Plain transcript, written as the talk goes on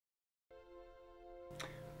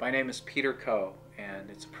My name is Peter Coe, and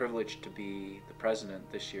it's a privilege to be the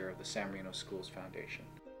president this year of the San Marino Schools Foundation.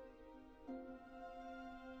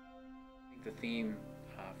 The theme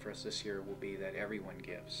for us this year will be that everyone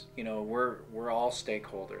gives. You know, we're all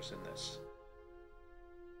stakeholders in this.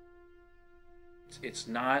 It's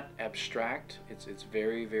not abstract, it's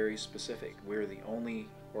very, very specific. We're the only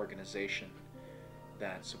organization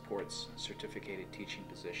that supports certificated teaching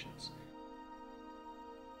positions.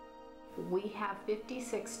 We have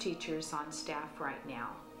 56 teachers on staff right now,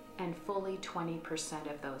 and fully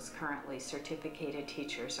 20% of those currently certificated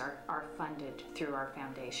teachers are funded through our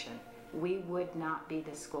foundation. We would not be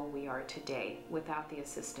the school we are today without the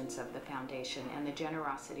assistance of the foundation and the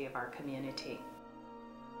generosity of our community.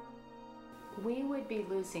 We would be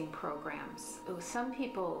losing programs. Some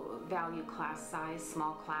people value class size,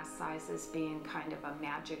 small class sizes being kind of a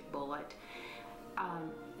magic bullet.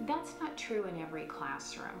 That's not true in every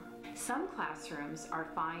classroom. Some classrooms are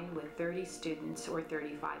fine with 30 students or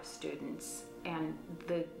 35 students, and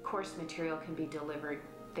the course material can be delivered,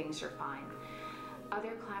 things are fine.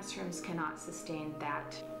 Other classrooms cannot sustain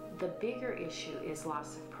that. The bigger issue is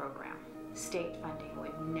loss of program. State funding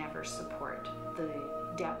would never support the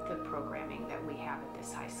depth of programming that we have at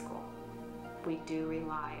this high school. We do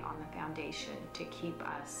rely on the foundation to keep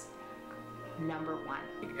us number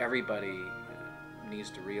one. Everybody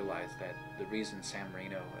needs to realize that the reason San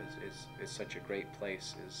Marino is such a great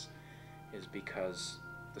place is because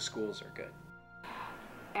the schools are good.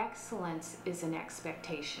 Excellence is an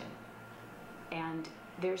expectation, and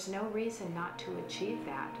there's no reason not to achieve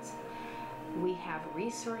that. We have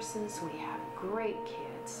resources, we have great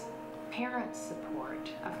kids, parent support,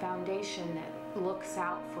 a foundation that looks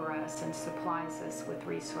out for us and supplies us with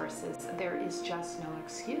resources. There is just no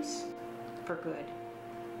excuse for good.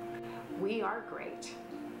 We are great.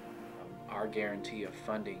 Our guarantee of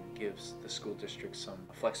funding gives the school district some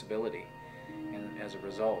flexibility, and as a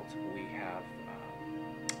result we have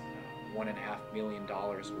 $1.5 million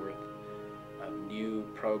worth of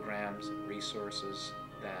new programs and resources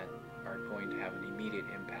that are going to have an immediate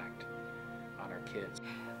impact on our kids.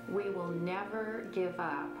 We will never give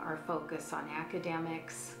up our focus on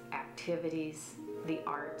academics, activities, the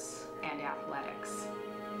arts, and athletics.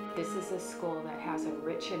 This is a school that has a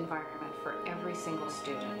rich environment for every single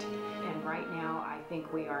student. And right now, I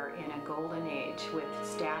think we are in a golden age with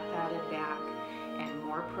staff added back and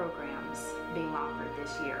more programs being offered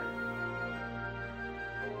this year.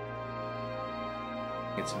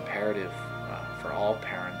 It's imperative for all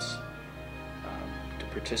parents to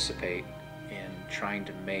participate in trying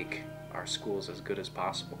to make our schools as good as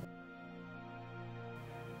possible.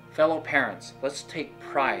 Fellow parents, let's take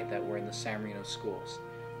pride that we're in the San Marino schools.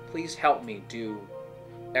 Please help me do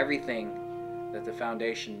everything that the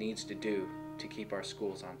foundation needs to do to keep our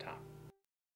schools on top.